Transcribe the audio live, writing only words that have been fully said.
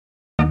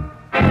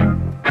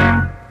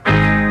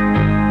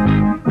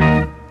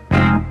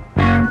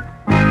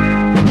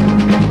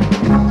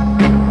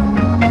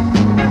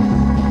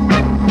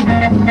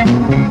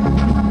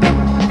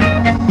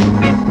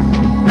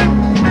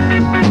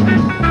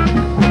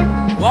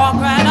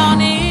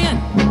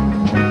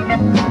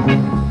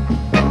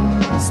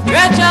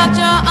out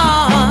your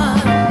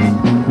arms.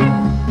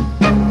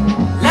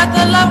 Let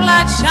the love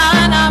light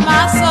shine on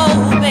my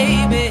soul,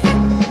 baby.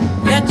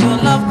 Let your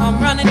love come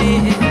running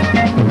in.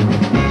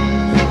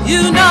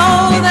 You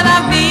know that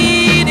I've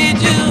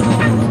needed you.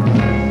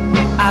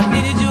 I've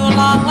needed you a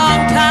long,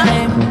 long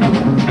time.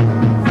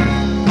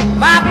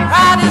 My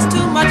pride is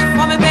too much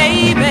for me,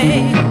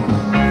 baby,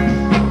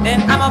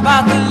 and I'm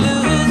about to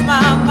lose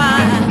my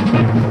mind.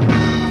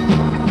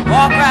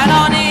 Walk right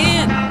on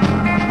in.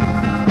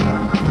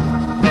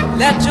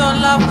 Let your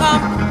love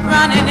come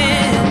running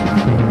in.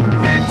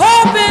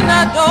 Open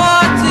the door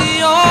to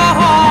your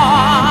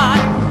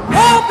heart.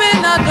 Open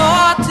the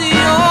door to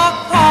your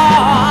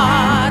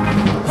heart.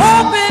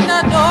 Open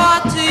the door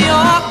to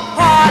your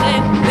heart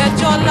and let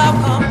your love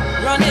come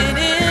running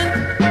in.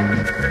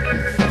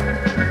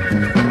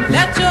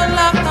 Let your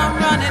love come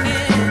running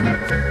in.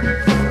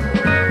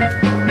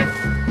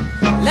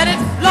 Let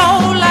it flow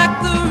like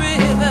the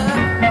river.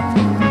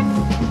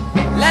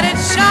 Let it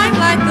shine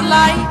like the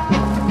light.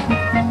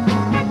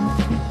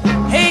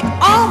 Take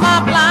all my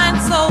blind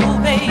soul,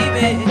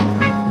 baby.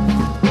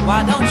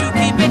 Why don't you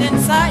keep it in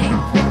sight?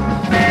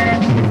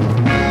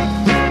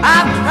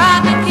 I've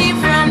tried to keep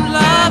from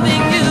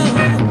loving you,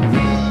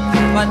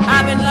 but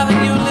I've been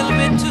loving you a little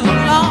bit too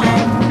long.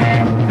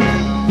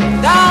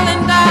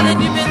 Darling,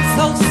 darling, you've been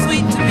so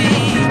sweet to me.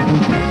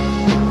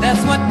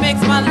 That's what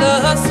makes my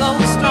love so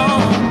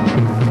strong.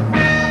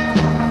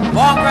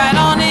 Walk right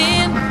on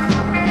in.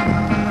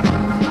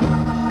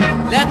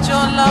 Let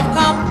your love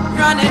come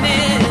running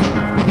in.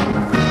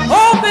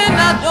 Open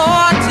the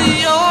door to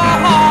your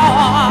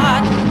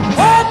heart.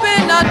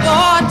 Open the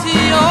door to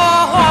your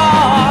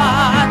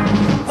heart.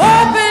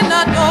 Open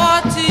the door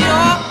to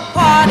your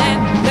heart and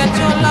let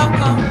your love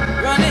come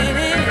running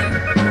in.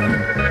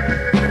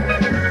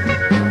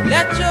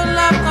 Let your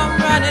love come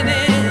running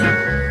in.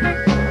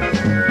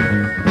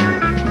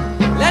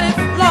 Let it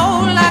flow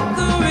like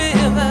the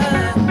river.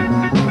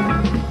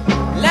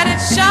 Let it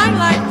shine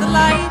like the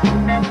light.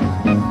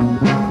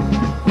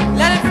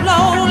 Let it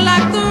flow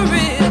like the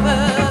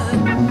river.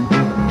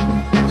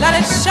 Let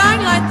it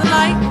shine like the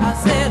light. I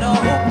said, oh,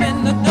 open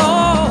the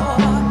door.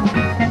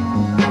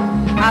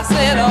 I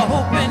said, oh,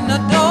 open